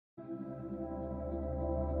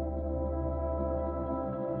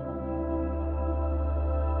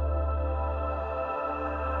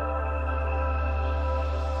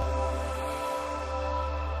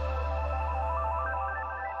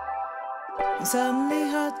suddenly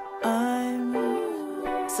hot, I'm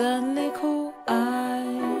suddenly cool,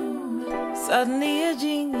 I'm suddenly a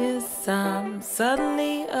genius, I'm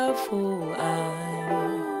suddenly a fool,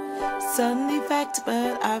 I'm suddenly fact,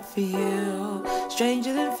 but I feel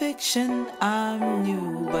stranger than fiction. I'm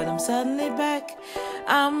new, but I'm suddenly back.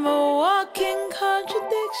 I'm a walking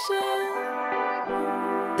contradiction.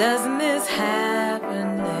 Doesn't this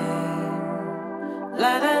happen?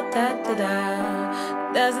 La da da da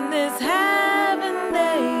da. Doesn't this have a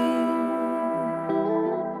name?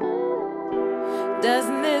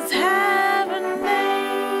 Doesn't this have a name?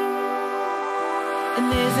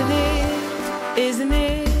 And isn't it love?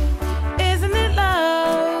 Isn't it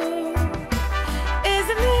love? And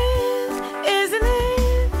isn't it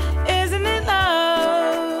love? Isn't it love?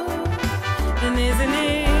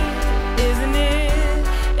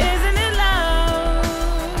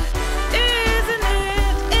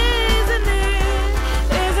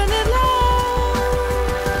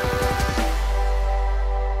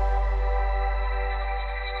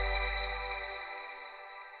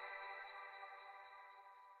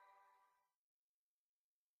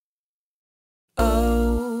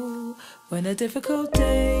 Oh, when a difficult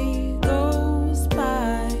day goes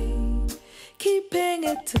by, keeping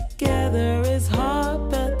it together is hard,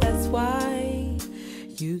 but that's why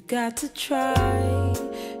you got to try,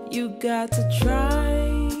 you got to try.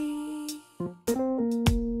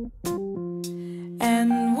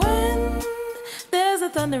 And when there's a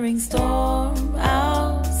thundering storm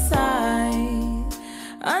outside,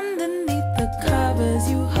 underneath the covers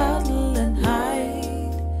you huddle and hide.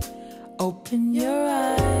 Open your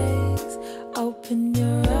eyes, open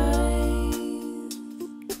your eyes.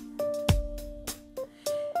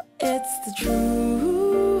 It's the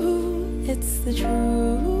truth, it's the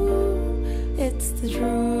truth, it's the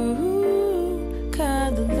true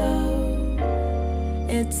kind of love.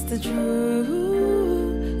 It's the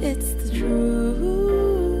truth, it's the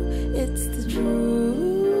truth, it's the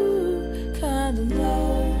true kind of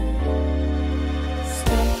love.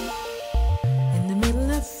 Stop in the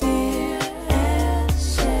middle of fear and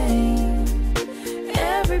shame.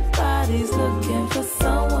 Everybody's looking for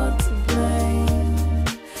someone to blame.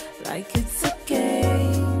 Like it's a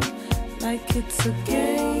game, like it's a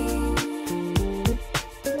game.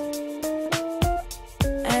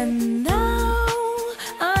 And now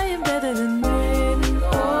I am better than win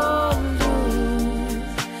or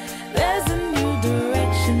lose. There's a new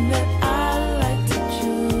direction that I like to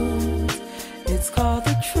choose. It's called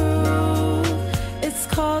the truth, it's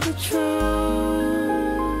called the truth.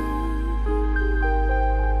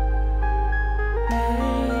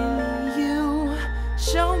 You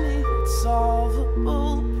show me a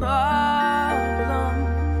solvable problem.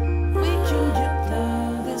 We can get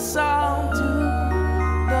through this. I'll do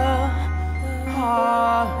the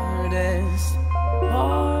hardest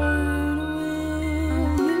part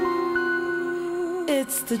with you.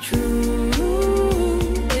 It's the truth,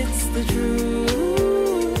 it's the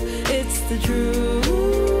truth, it's the true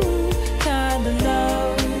kind of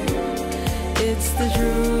love. It's the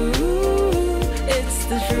truth, it's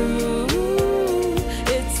the truth,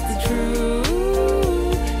 it's the true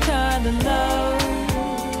kind of love.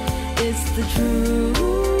 It's the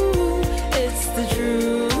truth, it's the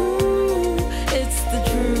truth, it's the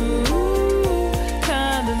true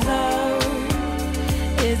kind of love.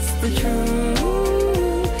 It's the truth,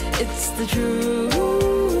 it's the truth,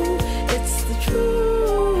 it's the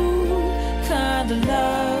true kind of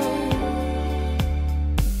love.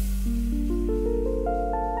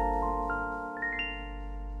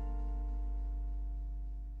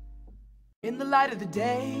 In the light of the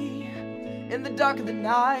day, in the dark of the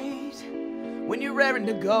night, when you're raring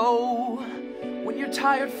to go, when you're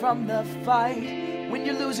tired from the fight, when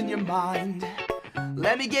you're losing your mind,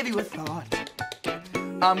 let me give you a thought.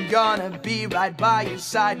 I'm gonna be right by your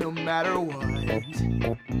side no matter what.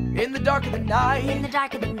 In the dark of the night, In the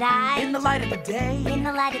dark of the night, in the light of the day, in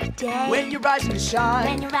the light of the day, when you're rising to shine,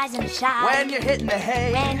 when you're rising to shine, when you're hitting the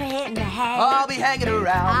hay, when you're hitting the hay, I'll be hanging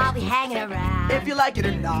around. I'll be hanging around. If you like it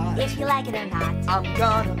or not, If you like it or not, I'm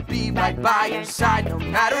gonna be right by your side no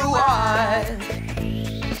matter what.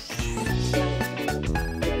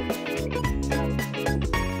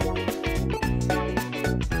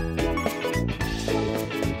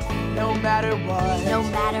 No matter what, no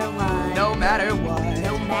matter what, no matter what,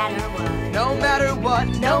 no matter what, no matter what,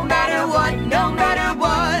 no matter what, no matter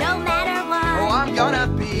what, no matter what, oh, I'm gonna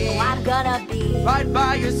be I'm gonna be right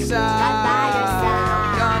by your side. right by your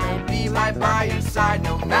side. Gonna be right by your side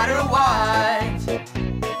no matter what.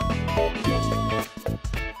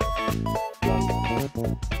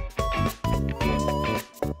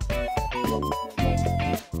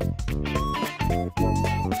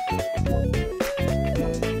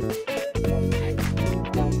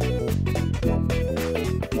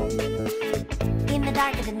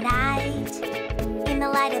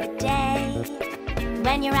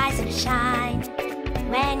 when your eyes are shine,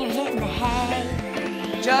 when you're hitting the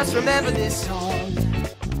hay. Just remember this song.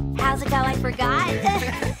 How's it go? I forgot.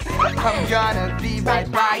 I'm gonna be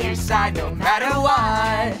right by your side no matter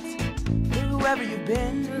what. Through whoever you've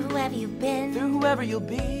been, Through whoever you've been, through whoever you'll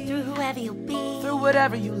be, through whoever you'll be, through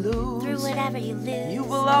whatever you lose, through whatever you lose. you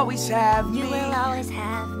will always have me. You will always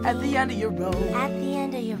have me. At the end of your road, At the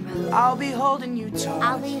end of your road, I'll be holding you taut.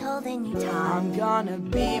 I'll be holding you taut. I'm gonna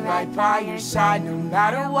be right by your side no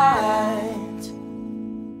matter what.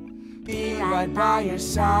 Be right by your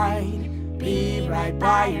side. Be right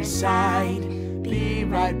by your side. Be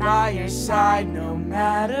right by your side no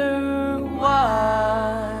matter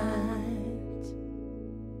what.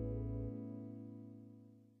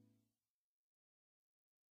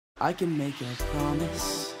 I can make a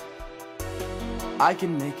promise. I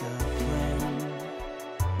can make a plan.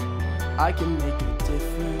 I can make a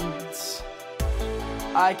difference.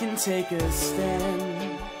 I can take a stand.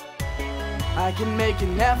 I can make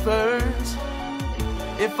an effort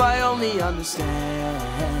if I only understand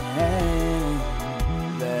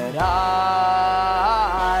that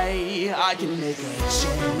I can make a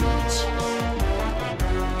change.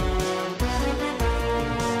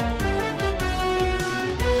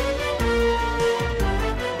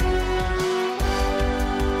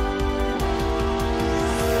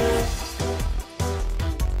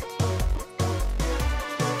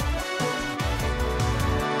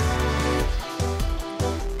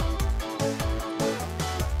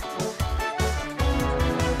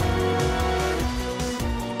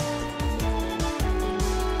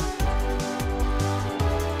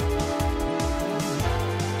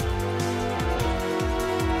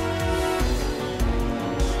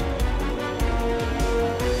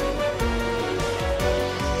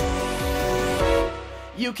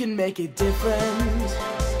 You can make it different.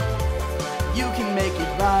 You can make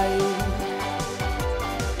it right.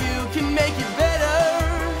 You can make it better.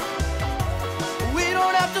 We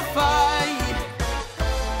don't have to fight.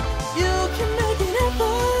 You can make an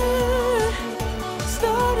effort,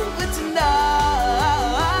 starting with tonight.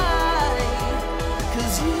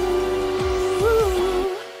 'Cause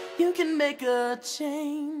you can make a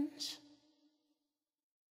change.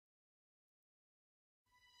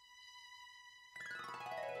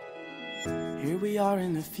 Here we are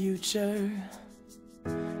in the future.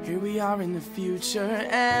 Here we are in the future,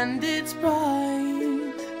 and it's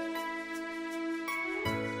bright.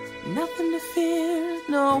 Nothing to fear,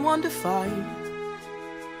 no one to fight.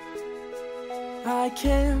 I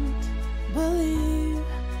can't believe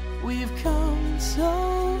we've come so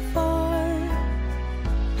far.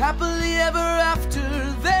 Happily ever after,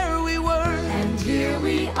 there we were, And here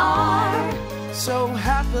we are. so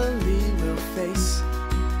happily we'll face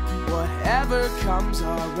whatever comes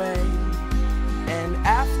our way, and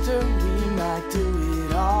after we might do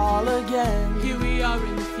it all again. Here we are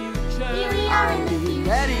in the future. Here we are in the Be future.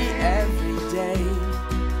 ready every day,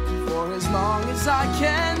 for as long as I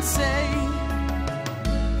can say,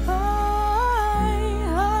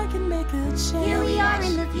 I can make a change. Here we are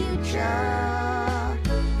in the future.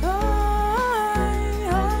 I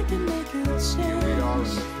can make a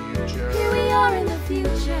change. Here we are in the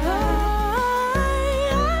future. I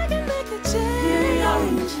can make a change. Here we are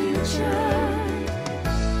in the future.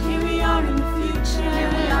 Here we are in the future. Here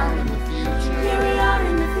we are in the future. Here we are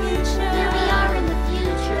in the future. Here we are in the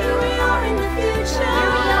future. Here we are in the future. Here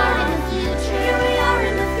we are in the future. Here we are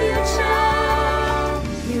in the future.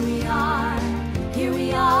 Here we are. Here we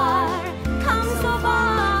are. Come so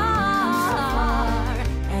far.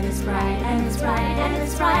 And it's bright. And it's bright. And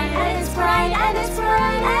it's bright. And it's bright. And it's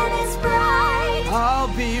bright. And it's bright.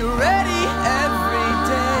 I'll be ready every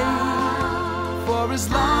day, for as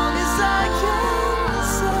long